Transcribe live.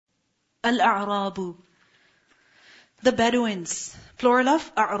Al-A'rabu. The Bedouins. Plural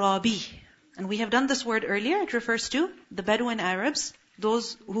of A'rabi. And we have done this word earlier. It refers to the Bedouin Arabs,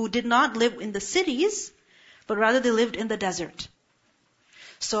 those who did not live in the cities, but rather they lived in the desert.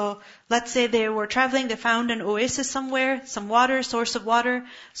 So let's say they were traveling, they found an oasis somewhere, some water, source of water.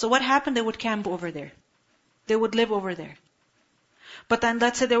 So what happened? They would camp over there. They would live over there. But then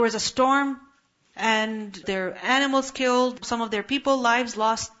let's say there was a storm and their animals killed, some of their people, lives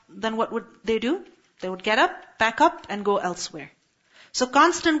lost. Then what would they do? They would get up, pack up, and go elsewhere. So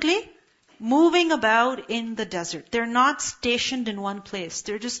constantly moving about in the desert. They're not stationed in one place.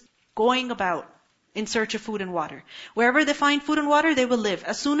 They're just going about in search of food and water. Wherever they find food and water, they will live.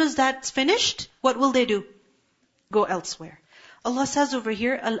 As soon as that's finished, what will they do? Go elsewhere. Allah says over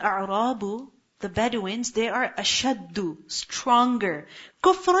here, Al-A'rabu, the Bedouins, they are ashaddu, stronger.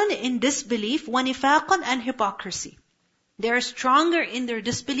 Kufran, in disbelief, wa nifaqan, and hypocrisy. They are stronger in their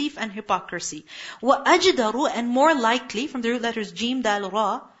disbelief and hypocrisy. Wa ajdaru, and more likely, from the root letters Jim, Dal,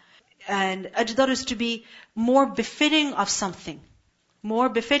 Ra, and ajdar is to be more befitting of something. More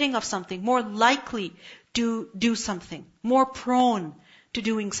befitting of something. More likely to do something. More prone to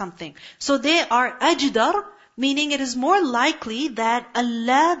doing something. So they are ajdar, meaning it is more likely that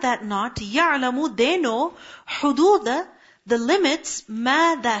Allah, that not, ya'lamu, they know, hududa, the limits,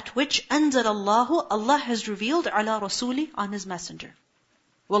 ma, that which, anzal Allahu, Allah has revealed, ala rasuli, on His messenger.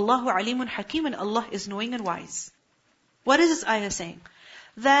 Wallahu alimun hakim, and Allah is knowing and wise. What is this ayah saying?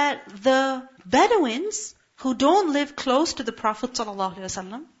 That the Bedouins who don't live close to the Prophet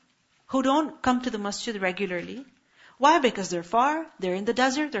ﷺ, who don't come to the masjid regularly. Why? Because they're far, they're in the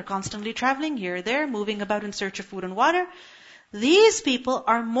desert, they're constantly traveling here, there, moving about in search of food and water. These people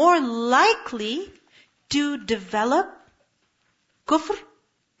are more likely to develop kufr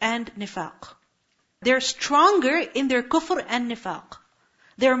and nifaq. They're stronger in their kufr and nifaq.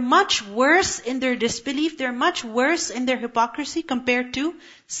 They're much worse in their disbelief, they're much worse in their hypocrisy compared to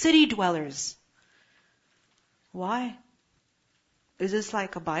city dwellers. Why? Is this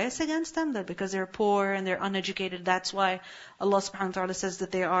like a bias against them? That because they're poor and they're uneducated, that's why Allah subhanahu wa ta'ala says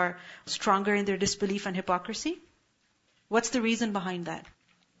that they are stronger in their disbelief and hypocrisy? What's the reason behind that?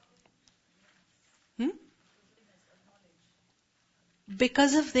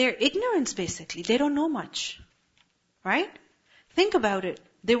 Because of their ignorance, basically. They don't know much. Right? Think about it.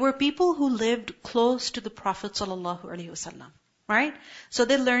 There were people who lived close to the Prophet ﷺ. Right? So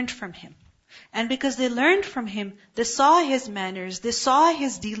they learned from him. And because they learned from him, they saw his manners, they saw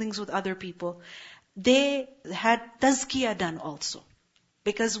his dealings with other people, they had tazkiyah done also.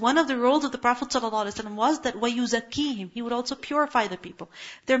 Because one of the roles of the Prophet ﷺ was that وَيُزَكِّيهِمْ, he would also purify the people.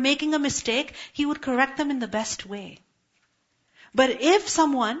 If they're making a mistake, he would correct them in the best way. But if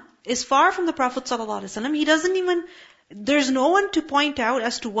someone is far from the Prophet ﷺ, he doesn't even, there's no one to point out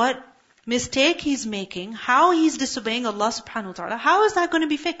as to what mistake he's making, how he's disobeying Allah subhanahu wa ta'ala, how is that going to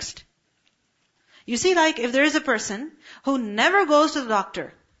be fixed? You see, like, if there is a person who never goes to the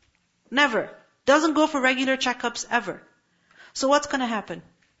doctor, never, doesn't go for regular checkups ever, so what's going to happen?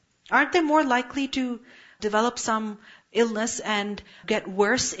 Aren't they more likely to develop some illness and get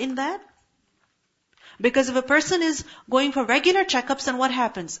worse in that? Because if a person is going for regular checkups, then what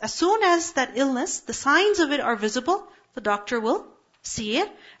happens? As soon as that illness, the signs of it are visible, the doctor will see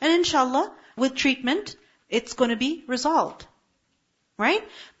it, and inshallah, with treatment, it's going to be resolved. Right?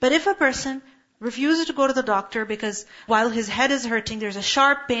 But if a person refuses to go to the doctor because while his head is hurting, there's a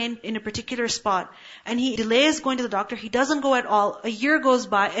sharp pain in a particular spot, and he delays going to the doctor, he doesn't go at all, a year goes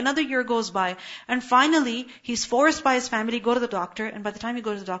by, another year goes by, and finally, he's forced by his family to go to the doctor, and by the time he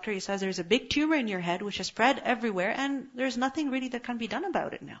goes to the doctor, he says, there's a big tumor in your head which has spread everywhere, and there's nothing really that can be done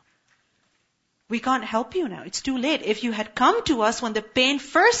about it now. We can't help you now. It's too late. If you had come to us when the pain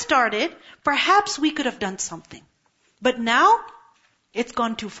first started, perhaps we could have done something. But now, it's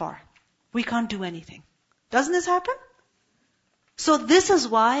gone too far. We can't do anything. Doesn't this happen? So this is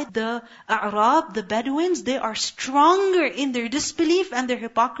why the A'rab, the Bedouins, they are stronger in their disbelief and their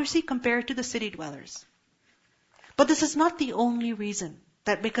hypocrisy compared to the city dwellers. But this is not the only reason,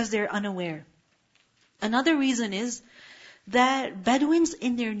 that because they're unaware. Another reason is that Bedouins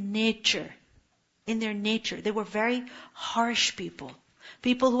in their nature, they were very harsh people.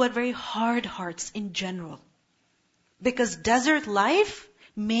 People who had very hard hearts in general. Because desert life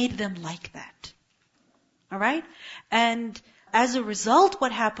made them like that. Alright? And as a result,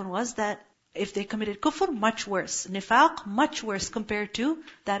 what happened was that if they committed kufr, much worse. Nifaq, much worse compared to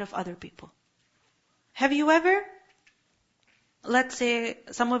that of other people. Have you ever, let's say,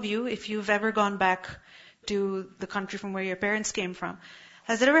 some of you, if you've ever gone back to the country from where your parents came from,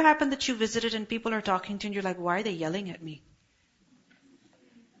 has it ever happened that you visited and people are talking to you and you're like, why are they yelling at me?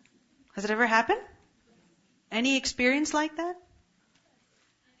 Has it ever happened? Any experience like that?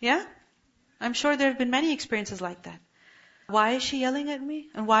 Yeah? I'm sure there have been many experiences like that. Why is she yelling at me?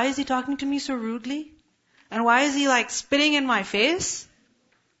 And why is he talking to me so rudely? And why is he like spitting in my face?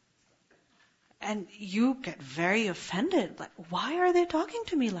 And you get very offended. Like, why are they talking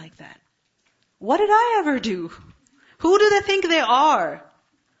to me like that? What did I ever do? Who do they think they are?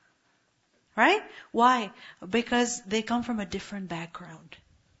 Right? Why? Because they come from a different background.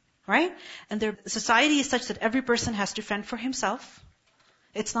 Right? And their society is such that every person has to fend for himself.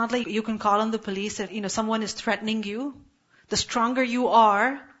 It's not like you can call on the police if, someone is threatening you. The stronger you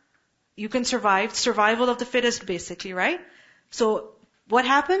are, you can survive. Survival of the fittest, basically, right? So, what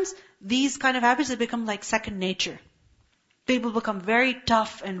happens? These kind of habits, they become like second nature. People become very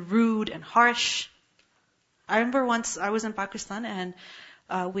tough and rude and harsh. I remember once I was in Pakistan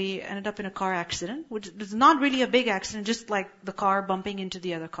and we ended up in a car accident, which was not really a big accident, just like the car bumping into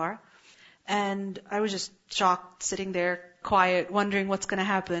the other car. And I was just shocked, sitting there, quiet, wondering what's going to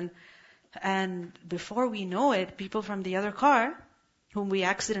happen. And before we know it, people from the other car, whom we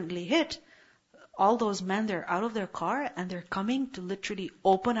accidentally hit, all those men, they're out of their car and they're coming to literally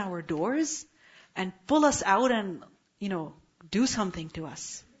open our doors and pull us out and, do something to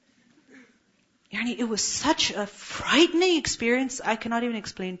us. It was such a frightening experience, I cannot even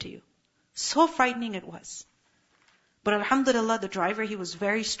explain to you. So frightening it was. But alhamdulillah, the driver, he was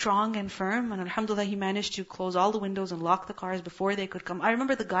very strong and firm, and alhamdulillah, he managed to close all the windows and lock the cars before they could come. I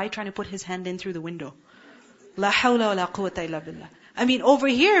remember the guy trying to put his hand in through the window. La hawla wa la quwwata illa billah. Over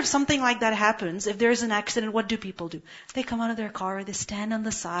here, if something like that happens, if there's an accident, what do people do? They come out of their car, they stand on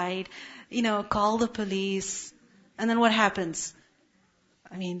the side, call the police, and then what happens?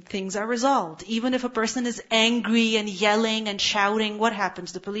 Things are resolved. Even if a person is angry and yelling and shouting, what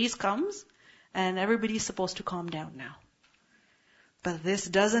happens? The police comes, and everybody's supposed to calm down now. But this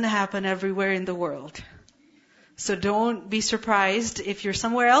doesn't happen everywhere in the world. So don't be surprised if you're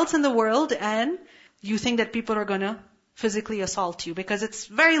somewhere else in the world and you think that people are going to physically assault you. Because it's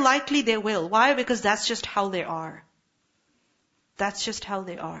very likely they will. Why? Because that's just how they are. That's just how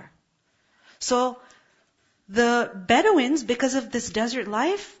they are. So, the Bedouins, because of this desert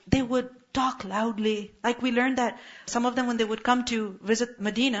life, they would talk loudly. Like we learned that some of them, when they would come to visit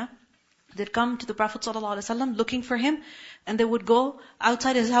Medina, they'd come to the Prophet ﷺ looking for him, and they would go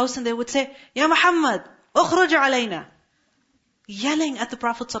outside his house and they would say, Ya Muhammad, ukhruj alayna. Yelling at the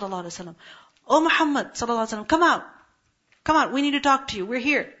Prophet ﷺ. Oh Muhammad ﷺ, come out. Come out, we need to talk to you, we're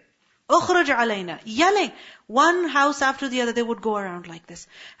here. Ukhruj alayna. Yelling. One house after the other, they would go around like this.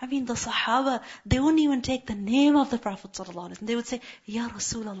 The Sahaba, they wouldn't even take the name of the Prophet ﷺ. They would say, Ya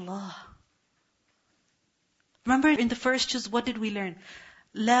Rasulullah. Remember in the first juz, what did we learn?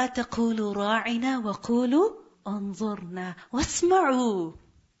 لا تقولوا راعنا وقولوا انظرنا واسمعوا.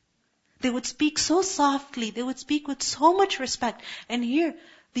 They would speak so softly, they would speak with so much respect. And here,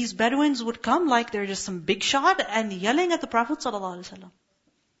 these Bedouins would come like they're just some big shot and yelling at the Prophet ﷺ.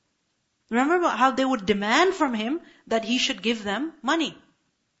 Remember how they would demand from him that he should give them money.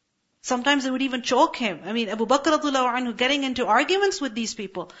 Sometimes they would even choke him. Abu Bakr radhiyallahu anhu getting into arguments with these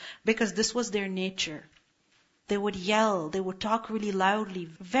people because this was their nature. They would yell, they would talk really loudly,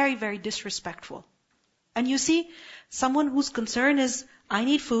 very, very disrespectful. And you see, someone whose concern is, I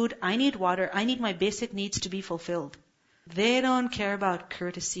need food, I need water, I need my basic needs to be fulfilled. They don't care about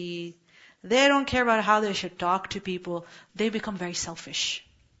courtesy. They don't care about how they should talk to people. They become very selfish.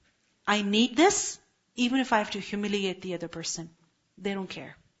 I need this, even if I have to humiliate the other person. They don't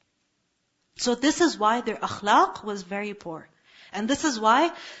care. So this is why their akhlaq was very poor. And this is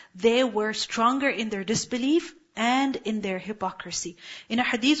why they were stronger in their disbelief and in their hypocrisy. In a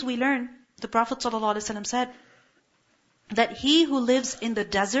hadith we learn, the Prophet ﷺ said that he who lives in the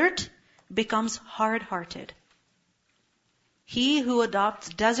desert becomes hard-hearted. He who adopts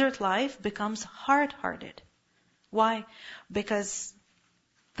desert life becomes hard-hearted. Why? Because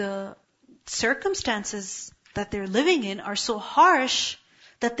the circumstances that they're living in are so harsh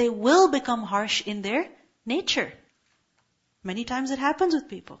that they will become harsh in their nature. Many times it happens with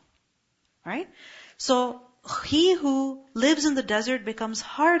people. Right? So, he who lives in the desert becomes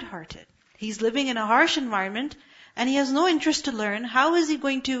hard-hearted. He's living in a harsh environment and he has no interest to learn. How is he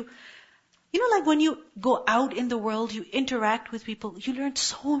going to... like when you go out in the world, you interact with people, you learn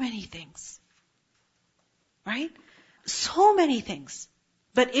so many things. Right? So many things.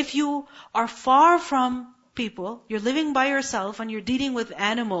 But if you are far from people, you're living by yourself and you're dealing with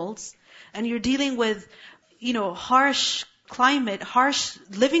animals and you're dealing with, harsh climate, harsh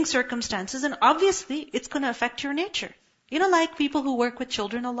living circumstances, and obviously it's going to affect your nature. Like people who work with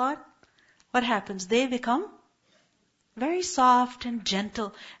children a lot, what happens? They become Very soft and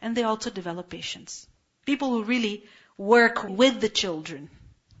gentle, and they also develop patience. People who really work with the children,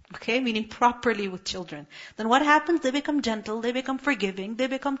 okay, meaning properly with children. Then what happens? They become gentle, they become forgiving, they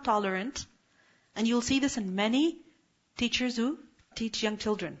become tolerant. And you'll see this in many teachers who teach young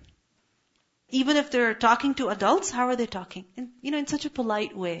children. Even if they're talking to adults, how are they talking? In such a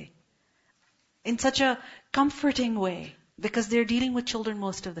polite way. In such a comforting way. Because they're dealing with children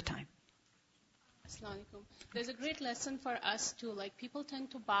most of the time. Assalamu alaikum. There's a great lesson for us too. Like people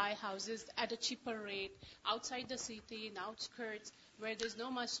tend to buy houses at a cheaper rate outside the city, in outskirts, where there's no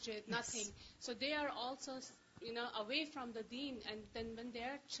masjid, nothing. So they are also, away from the deen. And then when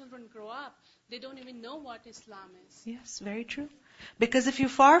their children grow up, they don't even know what Islam is. Yes, very true. Because if you're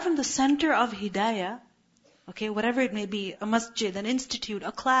far from the center of hidayah, okay, whatever it may be, a masjid, an institute,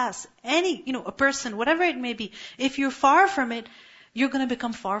 a class, a person, whatever it may be, if you're far from it, you're going to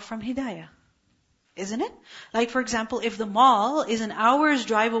become far from hidayah. Isn't it? Like, for example, if the mall is an hour's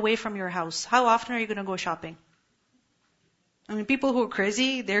drive away from your house, how often are you going to go shopping? People who are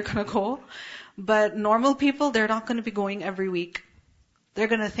crazy, they're going to go. But normal people, they're not going to be going every week. They're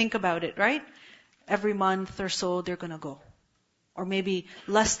going to think about it, right? Every month or so, they're going to go. Or maybe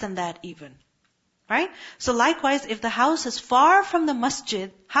less than that even. Right? So likewise, if the house is far from the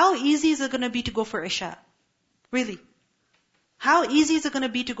masjid, how easy is it going to be to go for Isha? Really? How easy is it going to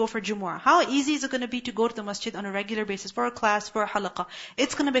be to go for Jumu'ah? How easy is it going to be to go to the masjid on a regular basis for a class, for a halaqah?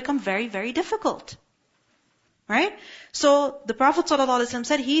 It's going to become very, very difficult. Right? So the Prophet ﷺ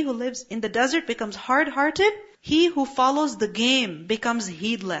said, he who lives in the desert becomes hard-hearted. He who follows the game becomes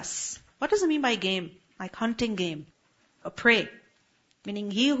heedless. What does it mean by game? Like hunting game. A prey. Meaning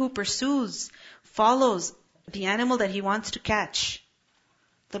he who pursues, follows the animal that he wants to catch.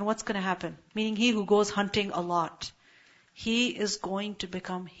 Then what's going to happen? Meaning he who goes hunting a lot. He is going to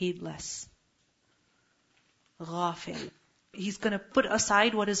become heedless. Ghafil. He's going to put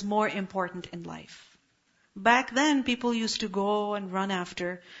aside what is more important in life. Back then, people used to go and run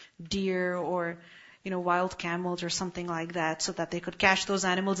after deer or, wild camels or something like that so that they could catch those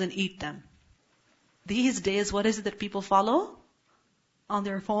animals and eat them. These days, what is it that people follow? On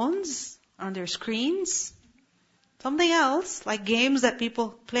their phones, on their screens. Something else, like games that people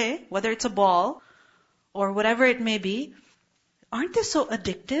play, whether it's a ball or whatever it may be. Aren't they so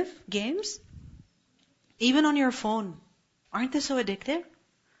addictive, games? Even on your phone. Aren't they so addictive?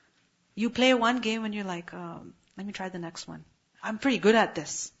 You play one game and you're like, let me try the next one. I'm pretty good at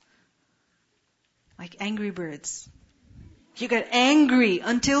this. Like Angry Birds. You get angry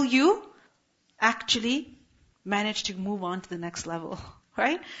until you actually manage to move on to the next level.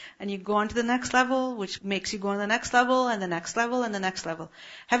 Right? And you go on to the next level, which makes you go on the next level, and the next level, and the next level.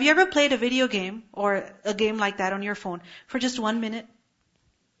 Have you ever played a video game, or a game like that on your phone, for just 1 minute?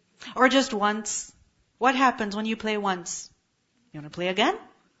 Or just once? What happens when you play once? You want to play again?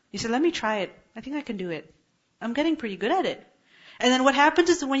 You say, let me try it. I think I can do it. I'm getting pretty good at it. And then what happens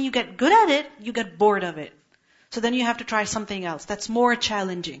is that when you get good at it, you get bored of it. So then you have to try something else that's more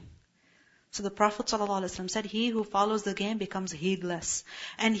challenging. So the Prophet ﷺ said, he who follows the game becomes heedless.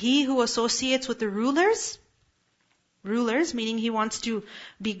 And he who associates with the rulers, meaning he wants to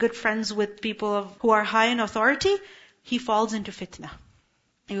be good friends with people who are high in authority, he falls into fitna.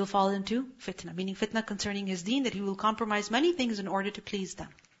 He will fall into fitna, meaning fitna concerning his deen, that he will compromise many things in order to please them.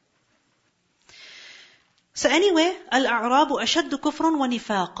 So anyway, al-a'rabu ashaddu kufrun wa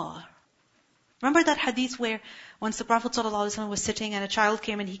nifaqa. Remember that hadith where once the Prophet ﷺ was sitting and a child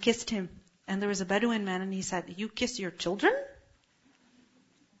came and he kissed him. And there was a Bedouin man and he said, you kiss your children?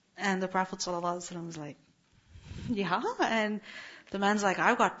 And the Prophet ﷺ was like, yeah. And the man's like,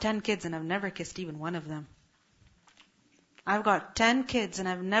 I've got 10 kids and I've never kissed even one of them. I've got 10 kids and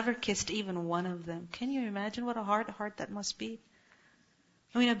I've never kissed even one of them. Can you imagine what a hard heart that must be?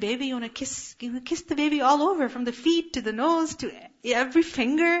 A baby, you want to kiss the baby all over, from the feet to the nose to every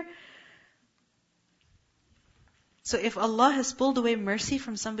finger. So if Allah has pulled away mercy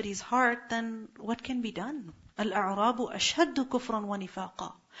from somebody's heart, then what can be done? Al-a'rabu ashaddu kufran wa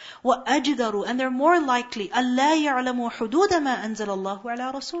nifaqa. Wa ajdaru, and they're more likely, أَلَّا يَعْلَمُوا حُدُودَ مَا أَنزَلَ اللَّهُ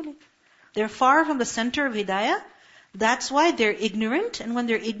عَلَى رَسُولِهِ. They're far from the center of hidayah. That's why they're ignorant. And when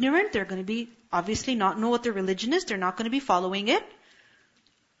they're ignorant, they're going to be obviously not know what their religion is. They're not going to be following it.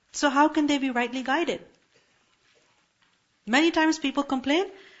 So how can they be rightly guided? Many times people complain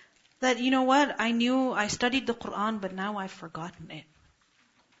that, I studied the Quran, but now I've forgotten it.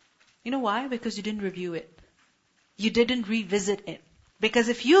 You know why? Because you didn't review it. You didn't revisit it. Because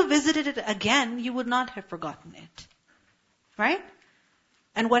if you visited it again, you would not have forgotten it. Right?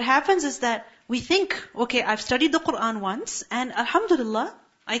 And what happens is that we think, okay, I've studied the Quran once, and alhamdulillah,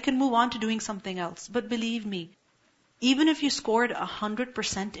 I can move on to doing something else. But believe me, Even if you scored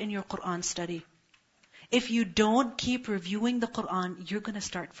 100% in your Quran study, if you don't keep reviewing the Quran, you're going to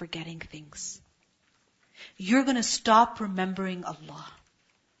start forgetting things. You're going to stop remembering Allah.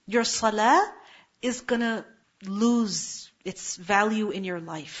 Your salah is going to lose its value in your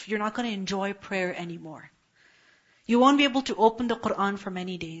life. You're not going to enjoy prayer anymore. You won't be able to open the Quran for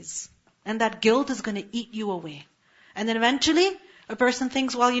many days. And that guilt is going to eat you away. And then eventually, a person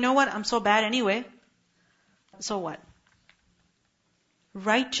thinks, well, you know what? I'm so bad anyway. So what?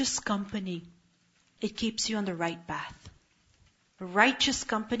 Righteous company, it keeps you on the right path. Righteous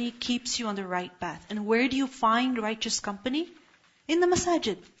company keeps you on the right path. And where do you find righteous company? In the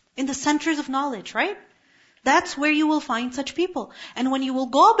masajid, in the centers of knowledge, right? That's where you will find such people. And when you will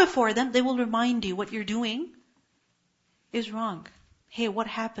go before them, they will remind you what you're doing is wrong. Hey, what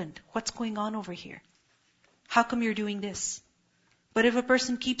happened? What's going on over here? How come you're doing this? But if a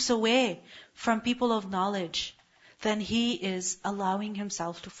person keeps away from people of knowledge, then he is allowing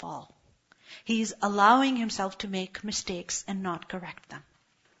himself to fall. He's allowing himself to make mistakes and not correct them.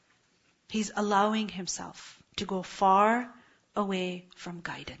 He's allowing himself to go far away from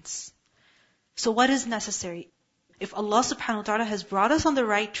guidance. So what is necessary? If Allah subhanahu wa ta'ala has brought us on the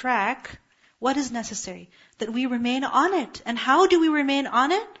right track, what is necessary? That we remain on it. And how do we remain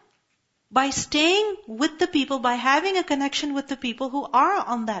on it? By staying with the people, by having a connection with the people who are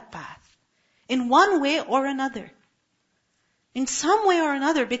on that path. In one way or another. In some way or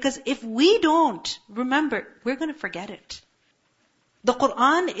another. Because if we don't remember, we're going to forget it. The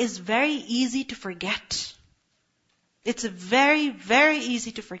Quran is very easy to forget. It's very, very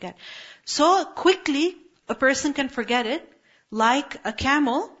easy to forget. So quickly, a person can forget it, like a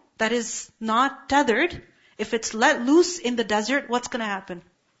camel that is not tethered. If it's let loose in the desert, what's going to happen?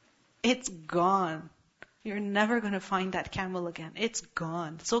 It's gone. You're never going to find that camel again. It's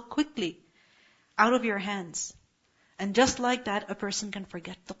gone so quickly, out of your hands. And just like that, a person can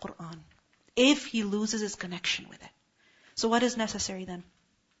forget the Quran if he loses his connection with it. So what is necessary then?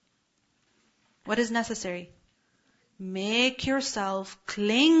 What is necessary? Make yourself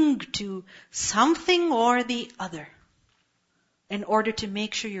cling to something or the other in order to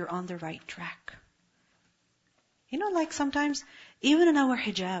make sure you're on the right track. You know, like sometimes, even in our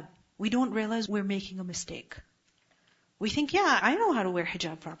hijab, we don't realize we're making a mistake. We think, yeah, I know how to wear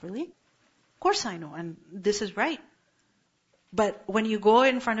hijab properly. Of course I know, and this is right. But when you go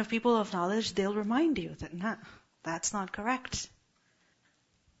in front of people of knowledge, they'll remind you that, nah, that's not correct.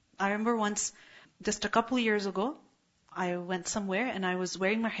 I remember once, just a couple of years ago, I went somewhere and I was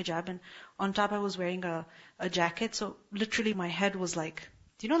wearing my hijab, and on top I was wearing a jacket. So literally my head was like,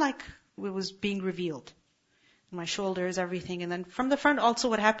 like it was being revealed. My shoulders, everything. And then from the front also,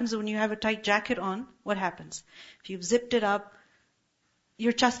 what happens when you have a tight jacket on, what happens? If you've zipped it up,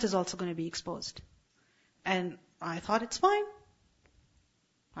 your chest is also going to be exposed. And I thought it's fine.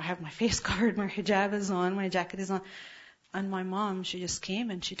 I have my face covered, my hijab is on, my jacket is on. And my mom, she just came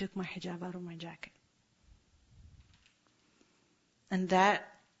and she took my hijab out of my jacket. And that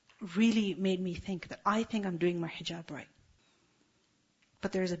really made me think that I think I'm doing my hijab right.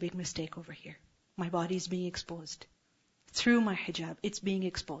 But there's a big mistake over here. My body is being exposed. Through my hijab, it's being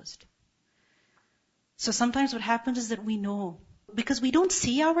exposed. So sometimes what happens is that we know, because we don't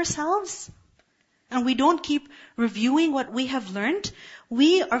see ourselves, and we don't keep reviewing what we have learned,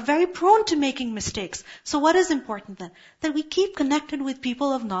 we are very prone to making mistakes. So what is important then? That we keep connected with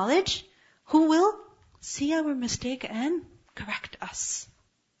people of knowledge who will see our mistake and correct us.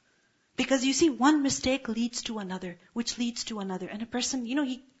 Because you see, one mistake leads to another, which leads to another. And a person,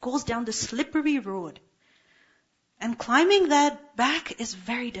 he goes down the slippery road. And climbing that back is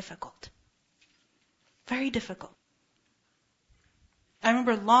very difficult. Very difficult. I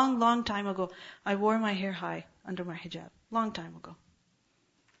remember long time ago, I wore my hair high under my hijab. Long time ago.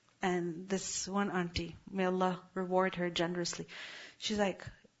 And this one auntie, may Allah reward her generously, she's like,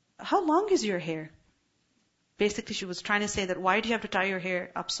 how long is your hair? Basically, she was trying to say that, why do you have to tie your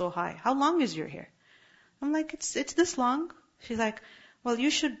hair up so high? How long is your hair? I'm like, it's this long. She's like, well, you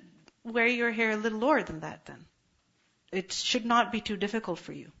should wear your hair a little lower than that then. It should not be too difficult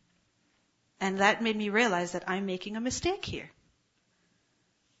for you. And that made me realize that I'm making a mistake here.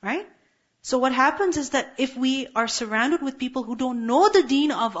 Right? So what happens is that if we are surrounded with people who don't know the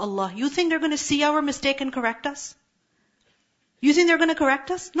deen of Allah, you think they're going to see our mistake and correct us? You think they're going to correct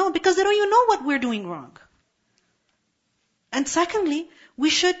us? No, because they don't even know what we're doing wrong. And secondly,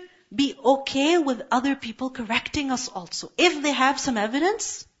 we should be okay with other people correcting us also. If they have some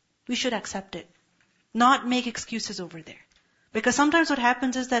evidence, we should accept it. Not make excuses over there. Because sometimes what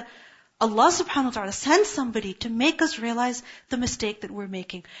happens is that Allah subhanahu wa ta'ala sends somebody to make us realize the mistake that we're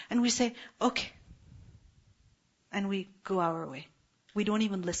making. And we say, okay, and we go our way. We don't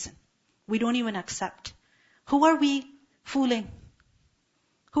even listen. We don't even accept. Who are we fooling?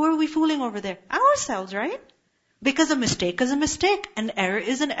 Who are we fooling over there? Ourselves, right? Because a mistake is a mistake. An error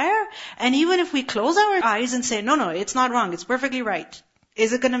is an error. And even if we close our eyes and say, no, it's not wrong, it's perfectly right.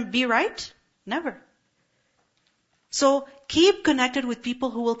 Is it going to be right? Never. So keep connected with people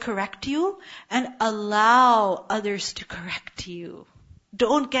who will correct you and allow others to correct you.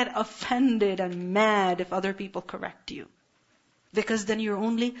 Don't get offended and mad if other people correct you. Because then you're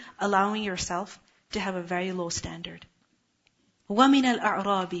only allowing yourself to have a very low standard. وَمِنَ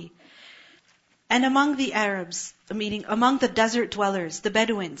الْأَعْرَابِ. And among the Arabs, meaning among the desert dwellers, the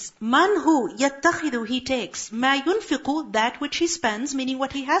Bedouins, man who يَتَّخِذُ, he takes, مَا يُنْفِقُ, that which he spends, meaning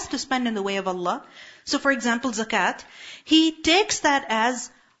what he has to spend in the way of Allah. So for example, zakat, he takes that as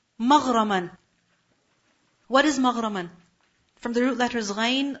maghraman. What is maghraman? From the root letters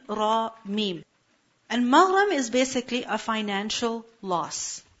ghain, ra, mim. And maghram is basically a financial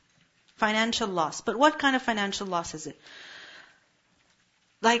loss. Financial loss. But what kind of financial loss is it?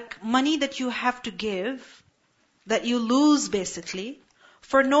 Like money that you have to give, that you lose basically,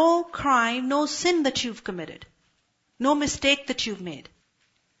 for no crime, no sin that you've committed. No mistake that you've made.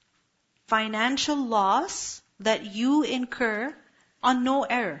 Financial loss that you incur on no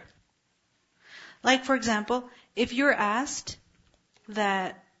error. Like for example, if you're asked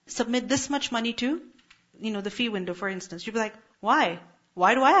that submit this much money to, the fee window for instance, you'd be like, why?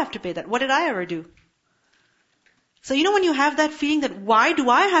 Why do I have to pay that? What did I ever do? So when you have that feeling that why do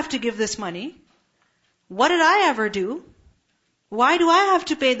I have to give this money? What did I ever do? Why do I have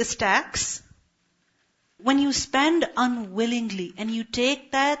to pay this tax? When you spend unwillingly and you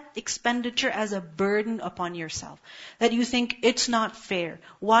take that expenditure as a burden upon yourself, that you think it's not fair.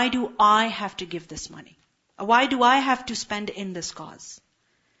 Why do I have to give this money? Why do I have to spend in this cause?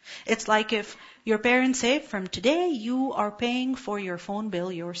 It's like if your parents say, from today you are paying for your phone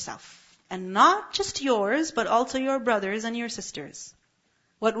bill yourself. And not just yours, but also your brothers and your sisters.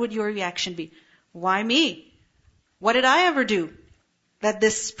 What would your reaction be? Why me? What did I ever do that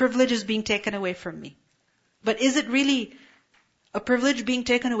this privilege is being taken away from me? But is it really a privilege being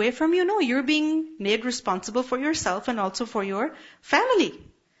taken away from you? No, you're being made responsible for yourself and also for your family.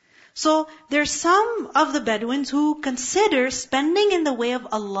 So there's some of the Bedouins who consider spending in the way of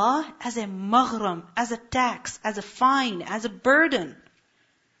Allah as a maghram, as a tax, as a fine, as a burden.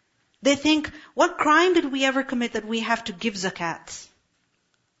 They think, what crime did we ever commit that we have to give zakat?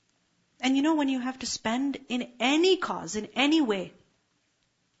 And when you have to spend in any cause, in any way,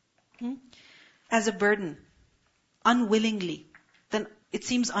 as a burden, unwillingly, then it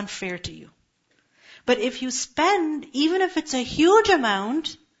seems unfair to you. But if you spend, even if it's a huge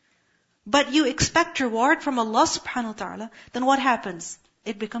amount, but you expect reward from Allah subhanahu wa ta'ala, then what happens?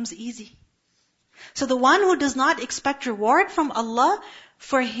 It becomes easy. So the one who does not expect reward from Allah,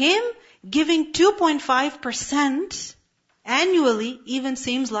 for him, giving 2.5% annually even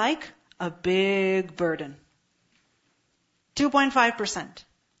seems like a big burden. 2.5%.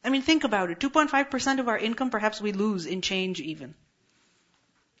 Think about it. 2.5% of our income perhaps we lose in change even.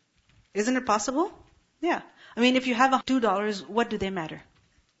 Isn't it possible? Yeah. If you have $2, what do they matter?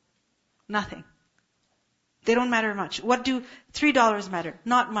 Nothing. They don't matter much. What do $3 matter?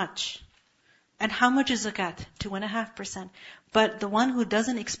 Not much. And how much is zakat? 2.5%. But the one who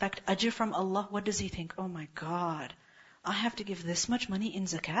doesn't expect ajr from Allah, what does he think? Oh my God, I have to give this much money in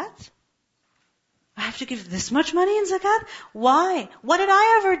zakat? I have to give this much money in zakat? Why? What did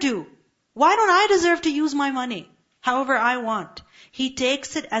I ever do? Why don't I deserve to use my money however I want? He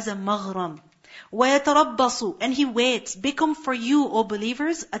takes it as a maghram. وَيَتَرَبَّصُ, and he waits. Become for you, O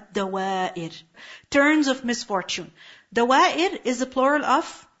believers, ad-dawa'ir, turns of misfortune. Dawa'ir is the plural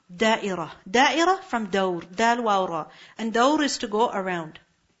of da'ira. Da'ira from dawr, dal wa ra. And dawr is to go around.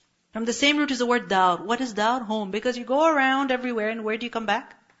 From the same root is the word dawr. What is dawr? Home. Because you go around everywhere, and where do you come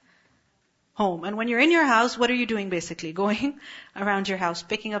back? Home. And when you're in your house, what are you doing basically? Going around your house,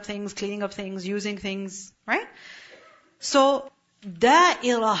 picking up things, cleaning up things, using things, right? So,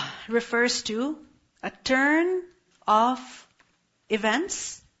 da'ira refers to a turn of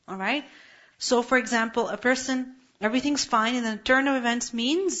events, alright? So for example, a person, everything's fine, and then a turn of events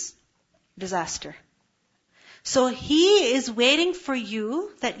means disaster. So he is waiting for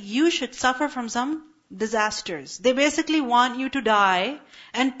you that you should suffer from some disasters. They basically want you to die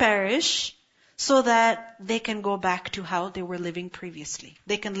and perish so that they can go back to how they were living previously.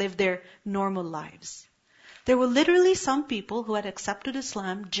 They can live their normal lives. There were literally some people who had accepted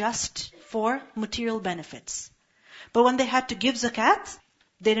Islam just for material benefits. But when they had to give zakat,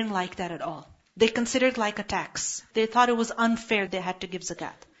 they didn't like that at all. They considered it like a tax. They thought it was unfair they had to give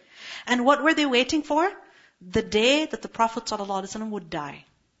zakat. And what were they waiting for? the day that the Prophet ﷺ would die.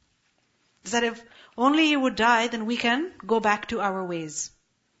 Is that if only he would die, then we can go back to our ways.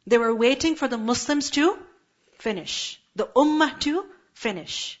 They were waiting for the Muslims to finish. The Ummah to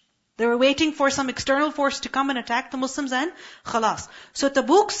finish. They were waiting for some external force to come and attack the Muslims and khalas. So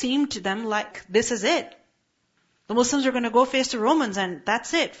Tabuk seemed to them like, this is it. The Muslims are going to go face the Romans and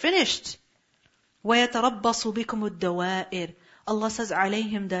that's it, finished. وَيَتَرَبَّصُ بِكُمُ الدَّوَائِرِ Allah says,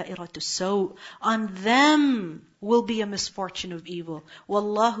 عَلَيْهِمْ دَائِرَةُ السَّوْءِ On them will be a misfortune of evil.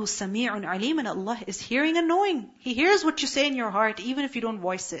 وَاللَّهُ سَمِيعٌ عَلِيمٌ And Allah is hearing and knowing. He hears what you say in your heart, even if you don't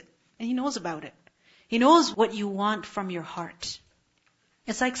voice it. And He knows about it. He knows what you want from your heart.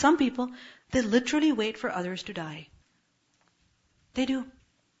 It's like some people, they literally wait for others to die. They do.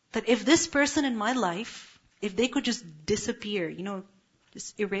 That if this person in my life, if they could just disappear,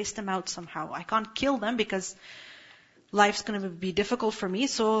 just erase them out somehow. I can't kill them because life's going to be difficult for me.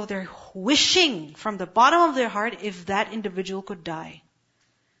 So they're wishing from the bottom of their heart if that individual could die.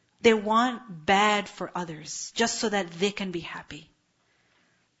 They want bad for others just so that they can be happy.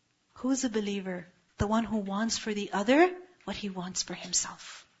 Who's a believer? The one who wants for the other what he wants for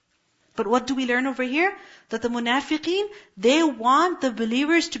himself. But what do we learn over here? That the munafiqeen, they want the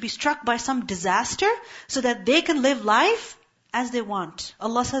believers to be struck by some disaster so that they can live life as they want.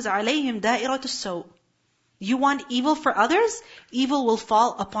 Allah says, عَلَيْهِمْ دَائِرَةُ السَّوْءِ You want evil for others, evil will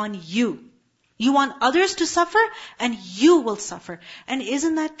fall upon you. You want others to suffer, and you will suffer. And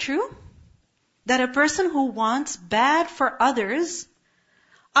isn't that true? That a person who wants bad for others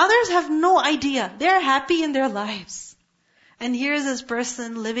have no idea. They're happy in their lives. And here's this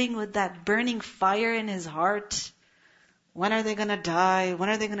person living with that burning fire in his heart. When are they going to die? When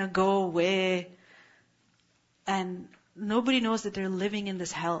are they going to go away? And nobody knows that they're living in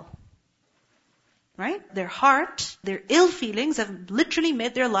this hell. Right? Their heart, their ill feelings have literally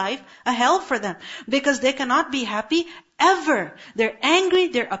made their life a hell for them. Because they cannot be happy ever. They're angry,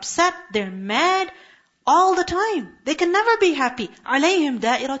 they're upset, they're mad all the time. They can never be happy. عَلَيْهِمْ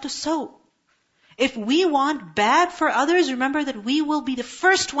دَائِرَةُ السَّوْءِ If we want bad for others, remember that we will be the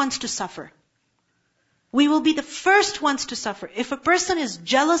first ones to suffer. We will be the first ones to suffer. If a person is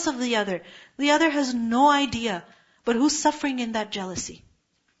jealous of the other has no idea. But who's suffering in that jealousy?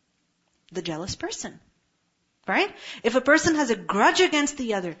 The jealous person. Right? If a person has a grudge against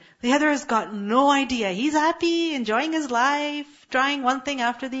the other has got no idea. He's happy, enjoying his life, trying one thing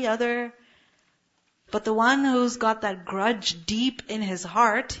after the other. But the one who's got that grudge deep in his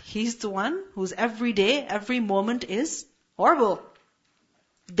heart, he's the one whose every day, every moment is horrible.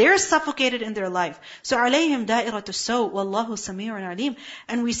 They're suffocated in their life. So عَلَيْهِمْ دَائِرَةُ السَّوْءِ وَاللَّهُ سَمِيعٌ عَلِيمٌ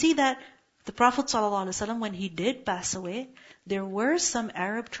And we see that the Prophet ﷺ, when he did pass away, there were some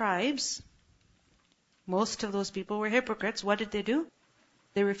Arab tribes. Most of those people were hypocrites. What did they do?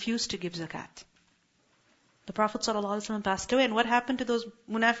 They refused to give zakat. The Prophet ﷺ passed away, and what happened to those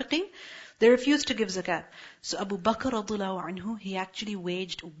munafiqeen? They refused to give zakat. So Abu Bakr radhiyallahu anhu, he actually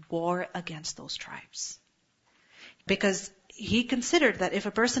waged war against those tribes. Because he considered that if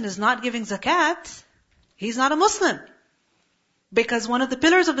a person is not giving zakat, he's not a Muslim. Because one of the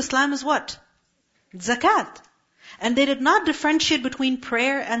pillars of Islam is what? Zakat. And they did not differentiate between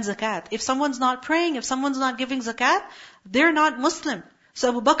prayer and zakat. If someone's not praying, if someone's not giving zakat, they're not Muslim. So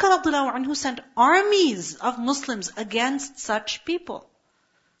Abu Bakr radhiyallahu anhu sent armies of Muslims against such people.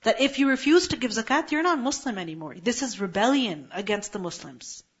 That if you refuse to give zakat, you're not Muslim anymore. This is rebellion against the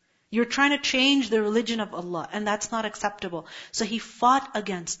Muslims. You're trying to change the religion of Allah, and that's not acceptable. So he fought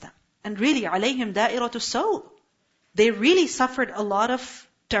against them. And really, عَلَيْهِمْ دَائِرَةُ السَّوْءِ They really suffered a lot of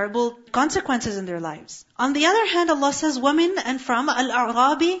terrible consequences in their lives. On the other hand, Allah says, وَمِنْ And from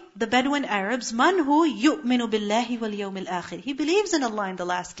al-A'rabi, the Bedouin Arabs, مَنْ هُ يُؤْمِنُ بِاللَّهِ وَالْيَوْمِ الْآخِرِ He believes in Allah in the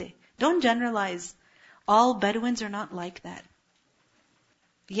last day. Don't generalize. All Bedouins are not like that.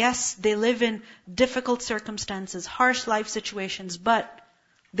 Yes, they live in difficult circumstances, harsh life situations, but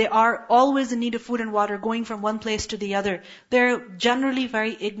they are always in need of food and water, going from one place to the other. They're generally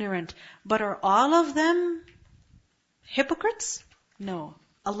very ignorant. But are all of them hypocrites? No.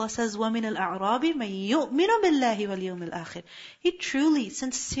 Allah says, وَمِنَ الْأَعْرَابِ مَن يُؤْمِنُ بِاللَّهِ وَالْيَوْمِ الْآخِرِ He truly,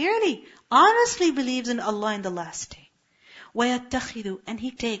 sincerely, honestly believes in Allah in the last day. وَيَتَّخِذُ And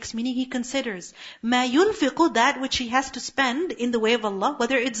he takes, meaning he considers, مَا يُنْفِقُ That which he has to spend in the way of Allah,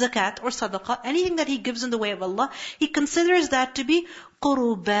 whether it's zakat or sadaqah, anything that he gives in the way of Allah, he considers that to be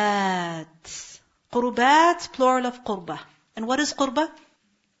قُرُبَات. قُرُبَات, plural of قُرْبah. And what is قُرْبah?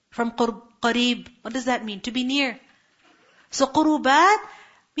 From qareeb. What does that mean? To be near. So قُرُبَات,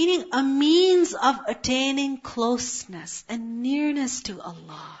 meaning a means of attaining closeness and nearness to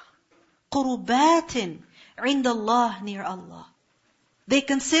Allah. قُرُبَاتٍ عِنْدَ اللَّهِ Near Allah. They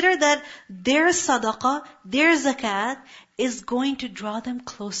consider that their sadaqah, their zakat is going to draw them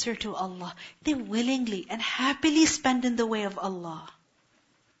closer to Allah. They willingly and happily spend in the way of Allah.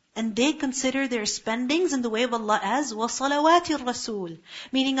 And they consider their spendings in the way of Allah as وَصَلَوَاتِ الرَّسُولِ,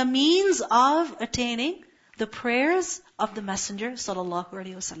 meaning a means of attaining the prayers of the Messenger sallallahu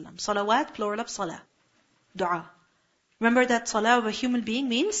alaihi wasallam. Salawat, plural of salah. Dua. Remember that salah of a human being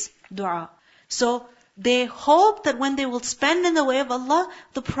means dua. So they hope that when they will spend in the way of Allah,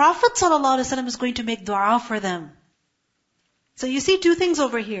 the Prophet sallallahu alaihi wasallam is going to make dua for them. So you see two things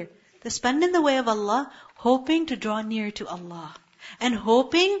over here. They spend in the way of Allah, hoping to draw near to Allah. And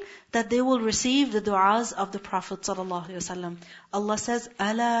hoping that they will receive the du'as of the Prophet ﷺ. Allah says,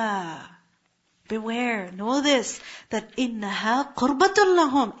 Ala, beware, know this, that innaha qurbatul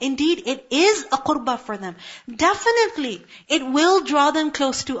lahum. Indeed, it is a qurbah for them. Definitely, it will draw them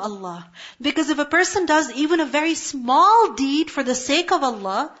close to Allah. Because if a person does even a very small deed for the sake of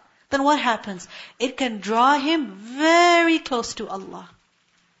Allah, then what happens? It can draw him very close to Allah.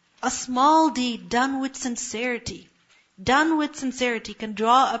 A small deed done with sincerity can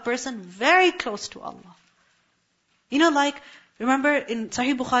draw a person very close to Allah. Remember in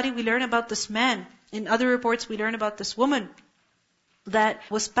Sahih Bukhari we learn about this man. In other reports we learn about this woman that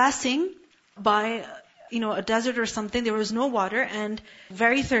was passing by, a desert or something. There was no water and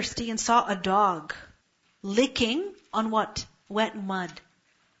very thirsty and saw a dog licking on what? Wet mud.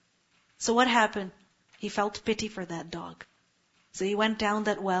 So what happened? He felt pity for that dog. So he went down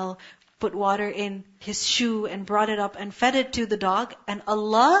that well, put water in his shoe and brought it up and fed it to the dog, and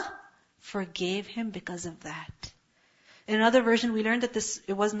Allah forgave him because of that. In another version we learned that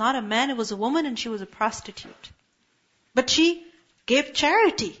it was not a man, it was a woman, and she was a prostitute. But she gave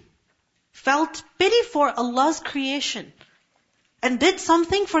charity, felt pity for Allah's creation, and did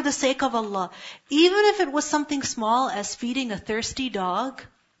something for the sake of Allah. Even if it was something small as feeding a thirsty dog,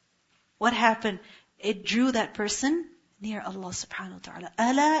 what happened? It drew that person near Allah subhanahu wa ta'ala.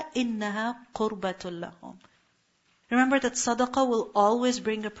 Ala innaha qurbatul lahum. Remember that sadaqah will always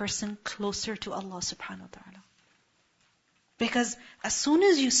bring a person closer to Allah subhanahu wa ta'ala. Because as soon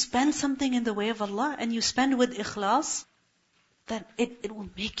as you spend something in the way of Allah and you spend with ikhlas, then it will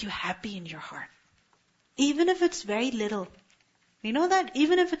make you happy in your heart. Even if it's very little. You know that?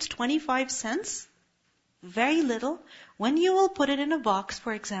 Even if it's 25 cents, very little, when you will put it in a box,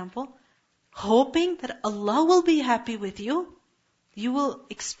 for example, hoping that Allah will be happy with you, you will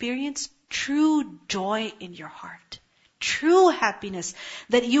experience true joy in your heart. True happiness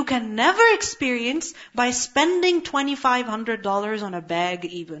that you can never experience by spending $2,500 on a bag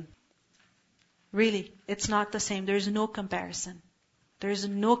even. Really, it's not the same. There's no comparison. There's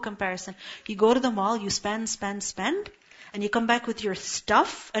no comparison. You go to the mall, you spend, and you come back with your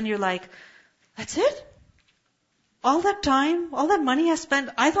stuff and you're like, that's it? All that time, all that money I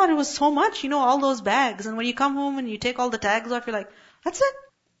spent, I thought it was so much, all those bags. And when you come home and you take all the tags off, you're like, that's it?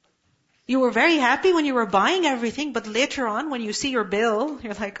 You were very happy when you were buying everything, but later on, when you see your bill,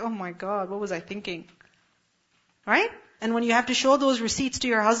 you're like, oh my God, what was I thinking? Right? And when you have to show those receipts to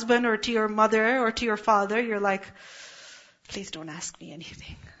your husband or to your mother or to your father, you're like, please don't ask me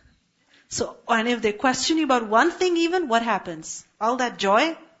anything. So, and if they question you about one thing even, what happens? All that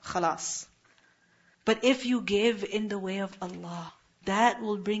joy, khalas. But if you give in the way of Allah, that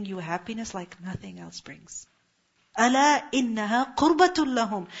will bring you happiness like nothing else brings. أَلَا إِنَّهَا قُرْبَةٌ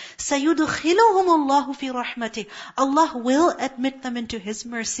لَهُمْ سَيُدْخِلُهُمُ اللَّهُ فِي رَحْمَتِهِ. Allah will admit them into His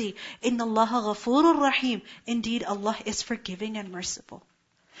mercy. إِنَّ اللَّهَ غَفُورٌ رَحِيمٌ. Indeed, Allah is forgiving and merciful.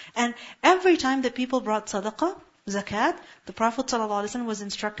 And every time that people brought sadaqah, zakat, the Prophet ﷺ was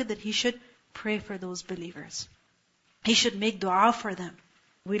instructed that he should pray for those believers. He should make dua for them.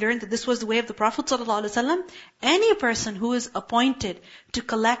 We learned that this was the way of the Prophet ﷺ. Any person who is appointed to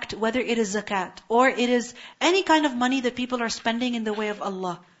collect, whether it is zakat or it is any kind of money that people are spending in the way of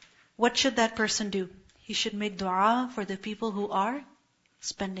Allah, what should that person do? He should make dua for the people who are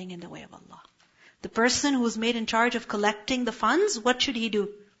spending in the way of Allah. The person who is made in charge of collecting the funds, what should he do?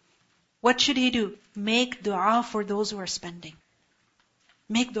 What should he do? Make dua for those who are spending.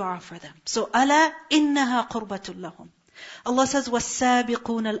 Make dua for them. So, أَلَا إِنَّهَا قُرْبَةٌ لَهُمْ. Allah says,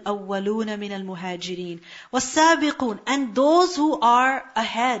 وَالسَّابِقُونَ الْأَوَّلُونَ مِنَ الْمُهَاجِرِينَ. وَالسَّابِقُونَ, and those who are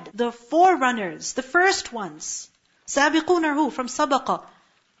ahead, the forerunners, the first ones. Sabiqun are who? From sabaqa,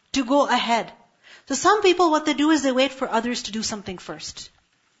 to go ahead. So some people, what they do is they wait for others to do something first.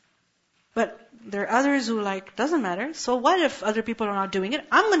 But there are others who doesn't matter. So what if other people are not doing it?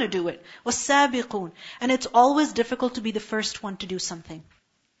 I'm going to do it. وَالسَّابِقُونَ. And it's always difficult to be the first one to do something.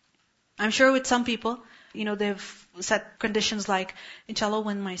 I'm sure with some people, they've set conditions like, inshallah,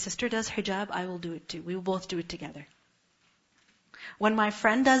 when my sister does hijab, I will do it too. We will both do it together. When my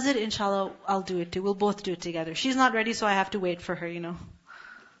friend does it, inshallah, I'll do it too. We'll both do it together. She's not ready, so I have to wait for her.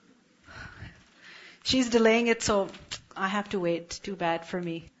 She's delaying it, so I have to wait. Too bad for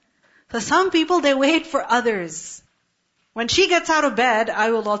me. So some people, they wait for others. When she gets out of bed,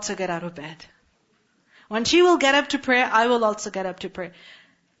 I will also get out of bed. When she will get up to pray, I will also get up to pray.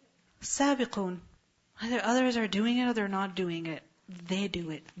 Sabiqun. Either others are doing it or they're not doing it. They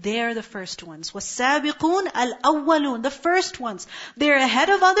do it. They are the first ones. وَالسَّابِقُونَ الْأَوَّلُونَ. The first ones. They're ahead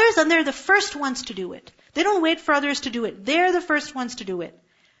of others and they're the first ones to do it. They don't wait for others to do it. They're the first ones to do it.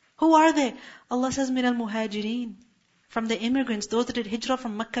 Who are they? Allah says, مِنَ الْمُهَاجِرِينَ. From the immigrants, those that did hijrah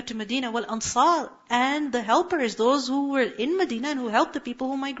from Mecca to Medina, wal-ansar, and the helpers, those who were in Medina and who helped the people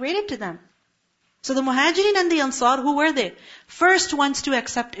who migrated to them. So the Muhajirin and the Ansar, who were they? First ones to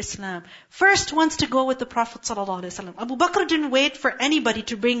accept Islam. First ones to go with the Prophet ﷺ. Abu Bakr didn't wait for anybody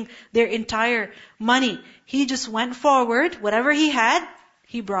to bring their entire money. He just went forward, whatever he had,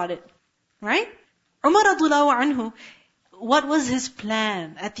 he brought it. Right? Umar radhiyallahu anhu, what was his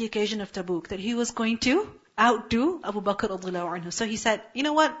plan at the occasion of Tabuk? That he was going to outdo Abu Bakr radhiyallahu anhu. So he said, you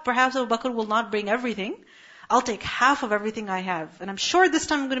know what? Perhaps Abu Bakr will not bring everything. I'll take half of everything I have. And I'm sure this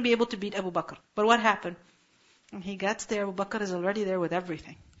time I'm going to be able to beat Abu Bakr. But what happened? When he gets there, Abu Bakr is already there with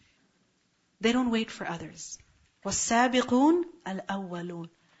everything. They don't wait for others. وَالسَّابِقُونَ الْأَوَّلُونَ.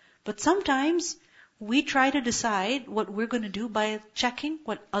 But sometimes we try to decide what we're going to do by checking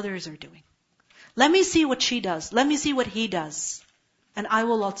what others are doing. Let me see what she does. Let me see what he does. And I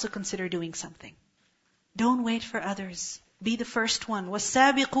will also consider doing something. Don't wait for others. Be the first one.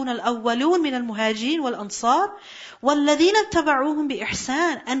 وَالسَّابِقُونَ الْأَوَّلُونَ مِنَ الْمُهَاجِرِينَ وَالْأَنصَارِ وَالَّذِينَ اتَّبَعُوهُمْ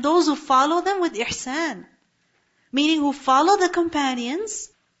بِإِحْسَانٍ. And those who follow them with ihsan. Meaning who follow the companions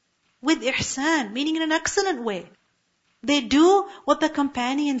with ihsan. Meaning in an excellent way. They do what the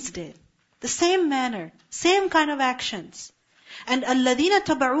companions did. The same manner. Same kind of actions. And الَّذِينَ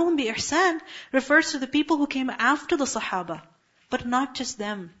اتَّبَعُوهُمْ بِإِحْسَانٍ refers to the people who came after the Sahaba. But not just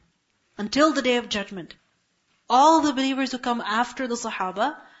them. Until the Day of Judgment. All the believers who come after the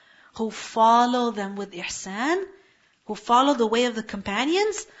Sahaba, who follow them with ihsan, who follow the way of the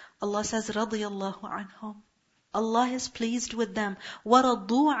companions, Allah says, رَضِيَ اللَّهُ عَنْهُمْ. Allah is pleased with them. وَرَضُوا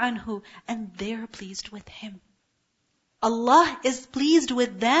عَنْهُ. And they're pleased with Him. Allah is pleased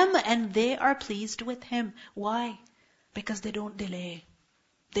with them and they are pleased with Him. Why? Because they don't delay.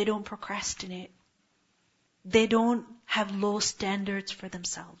 They don't procrastinate. They don't have low standards for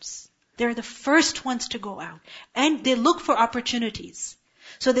themselves. They're the first ones to go out. And they look for opportunities.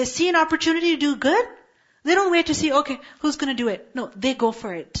 So they see an opportunity to do good. They don't wait to see, okay, who's going to do it? No, they go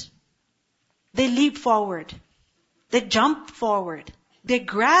for it. They leap forward. They jump forward. They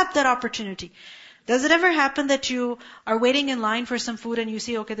grab that opportunity. Does it ever happen that you are waiting in line for some food and you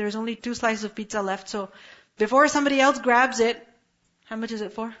see, okay, there's only 2 slices of pizza left. So before somebody else grabs it, how much is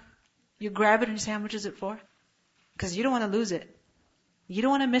it for? You grab it and you say, how much is it for? Because you don't want to lose it. You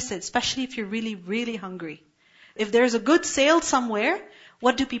don't want to miss it, especially if you're really, really hungry. If there's a good sale somewhere,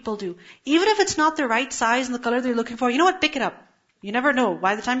 what do people do? Even if it's not the right size and the color they're looking for, you know what? Pick it up. You never know.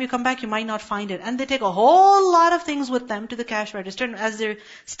 By the time you come back, you might not find it. And they take a whole lot of things with them to the cash register. And as they're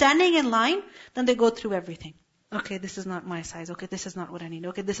standing in line, then they go through everything. Okay, this is not my size. Okay, this is not what I need.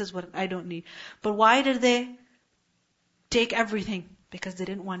 Okay, this is what I don't need. But why did they take everything? Because they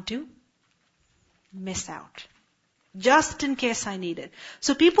didn't want to miss out. Just in case I need it.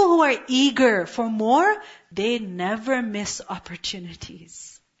 So people who are eager for more, they never miss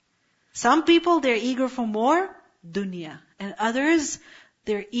opportunities. Some people, they're eager for more dunya. And others,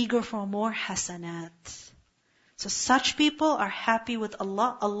 they're eager for more hasanat. So such people are happy with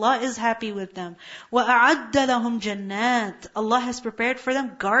Allah. Allah is happy with them. وَأَعَدَّ لَهُمْ جَنَّاتٍ. Allah has prepared for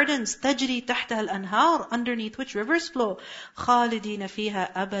them gardens, تَجْرِي تَحْتَهَا الْأَنْهَارِ, underneath which rivers flow. خَالِدِينَ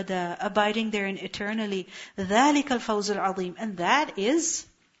فِيهَا أَبَدًا, abiding therein eternally. ذَلِكَ الْفَوْزُ الْعَظِيمُ. And that is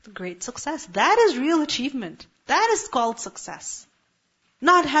great success. That is real achievement. That is called success.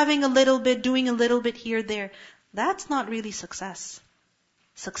 Not having a little bit, doing a little bit here, there. That's not really success.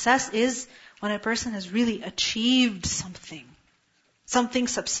 Success is when a person has really achieved something. Something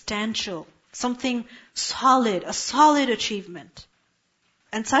substantial. Something solid. A solid achievement.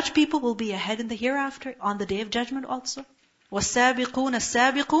 And such people will be ahead in the hereafter, on the Day of Judgment also. وَالسَّابِقُونَ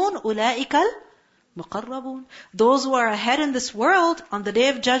السَّابِقُونَ أُولَٰئِكَ الْمُقَرَّبُونَ. Those who are ahead in this world, on the Day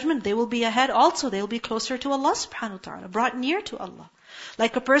of Judgment, they will be ahead also. They will be closer to Allah subhanahu wa ta'ala, brought near to Allah.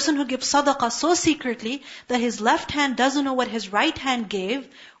 Like a person who gives sadaqah so secretly that his left hand doesn't know what his right hand gave,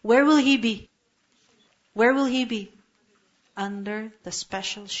 where will he be? Where will he be? Under the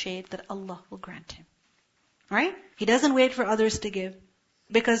special shade that Allah will grant him. Right? He doesn't wait for others to give.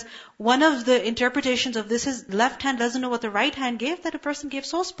 Because one of the interpretations of this is left hand doesn't know what the right hand gave, that a person gave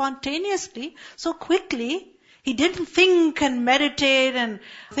so spontaneously, so quickly. He didn't think and meditate and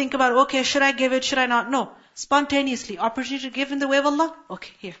think about, okay, should I give it, should I not? No. Spontaneously. Opportunity to give in the way of Allah.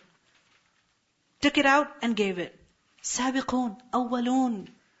 Okay, here. Took it out and gave it. Sabiqun, awwaloon.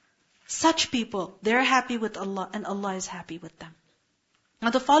 Such people, they're happy with Allah and Allah is happy with them. Now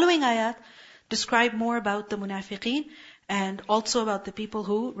the following ayat describe more about the munafiqeen and also about the people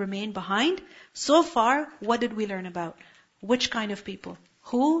who remain behind. So far, what did we learn about? Which kind of people?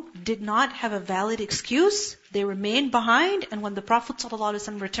 Who did not have a valid excuse, they remained behind, and when the Prophet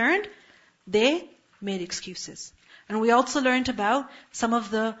ﷺ returned, they made excuses. And we also learned about some of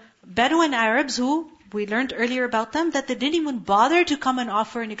the Bedouin Arabs who, we learned earlier about them, that they didn't even bother to come and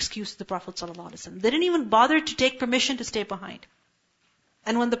offer an excuse to the Prophet ﷺ. They didn't even bother to take permission to stay behind.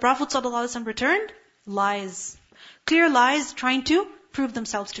 And when the Prophet ﷺ returned, lies. Clear lies trying to prove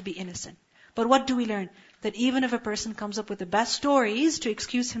themselves to be innocent. But what do we learn? That even if a person comes up with the best stories to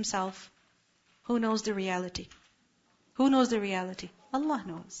excuse himself, who knows the reality? Who knows the reality? Allah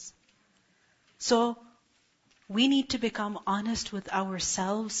knows. So, we need to become honest with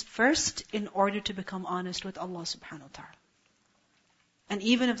ourselves first in order to become honest with Allah subhanahu wa ta'ala. And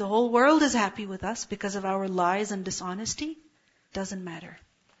even if the whole world is happy with us because of our lies and dishonesty, doesn't matter.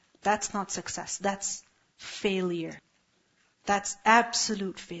 That's not success. That's failure. That's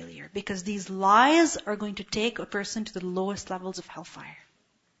absolute failure. Because these lies are going to take a person to the lowest levels of hellfire.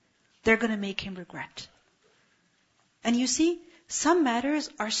 They're going to make him regret. And you see, some matters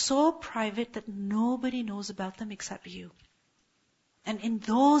are so private that nobody knows about them except you. And in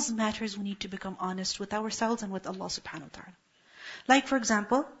those matters we need to become honest with ourselves and with Allah subhanahu wa ta'ala. Like for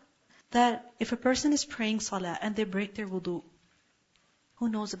example, that if a person is praying salah and they break their wudu, who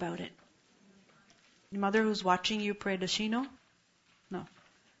knows about it? The mother who's watching you pray, does she know? No.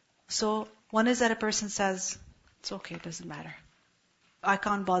 So, one is that a person says, it's okay, it doesn't matter. I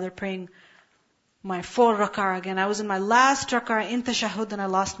can't bother praying my 4 rak'ah again. I was in my last rak'ah in tashahhud and I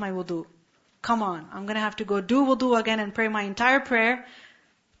lost my wudu. Come on, I'm going to have to go do wudu again and pray my entire prayer.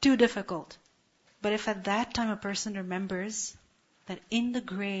 Too difficult. But if at that time a person remembers that in the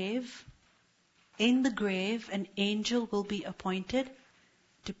grave, an angel will be appointed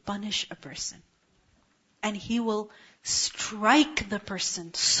to punish a person. And he will strike the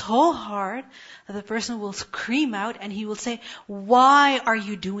person so hard that the person will scream out and he will say, why are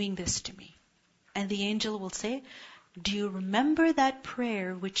you doing this to me? And the angel will say, do you remember that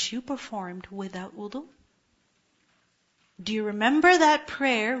prayer which you performed without wudu? Do you remember that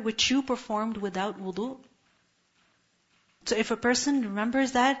prayer which you performed without wudu? So if a person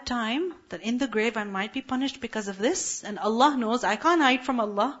remembers that time, that in the grave I might be punished because of this, and Allah knows I can't hide from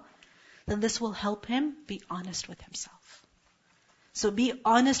Allah, then this will help him be honest with himself. So be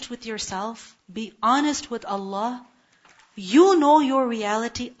honest with yourself, be honest with Allah. You know your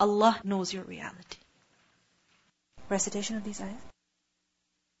reality, Allah knows your reality. Recitation of these ayahs.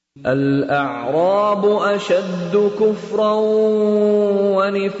 الأعراب أشد كفرا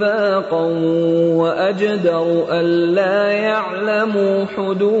ونفاقا وأجدر ألا يعلموا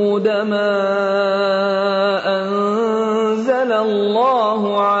حدود ما أنزل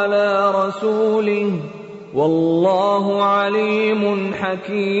الله على رسوله والله عليم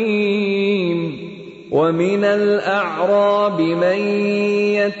حكيم ومن الأعراب من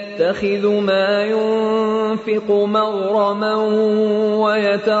يتخذ ما ينفق مغرما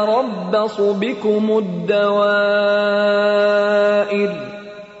ويتربص بكم الدوائر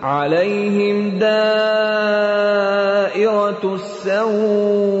عليهم دائرة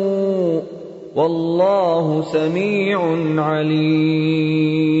السوء والله سميع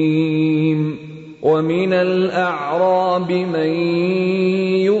عليم ومن الأعراب من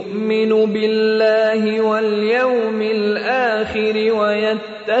يؤمن بالله واليوم الآخر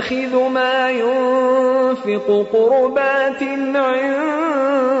ويتخذ ما ينفق قربات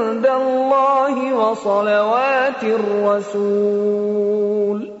عند الله وصلوات الرسول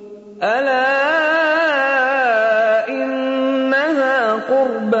ألا إنها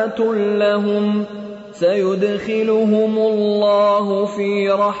قربة لهم سيدخلهم الله في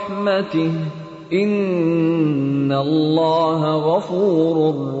رحمته إن الله غفور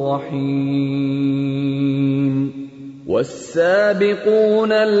رحيم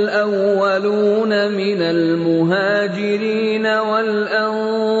والسابقون الأولون من المهاجرين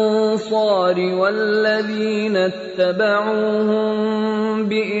والأنصار والذين اتبعوهم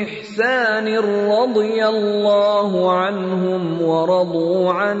بإحسان رضي الله عنهم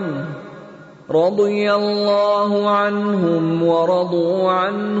رضي الله عنهم ورضوا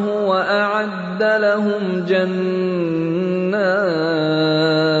عنه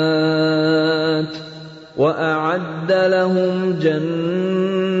وأعد لهم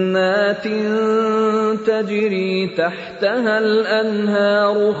جنات تجري تحتها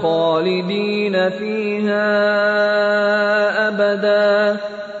الأنهار خالدين فيها أبدا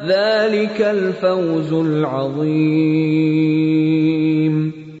ذلك الفوز العظيم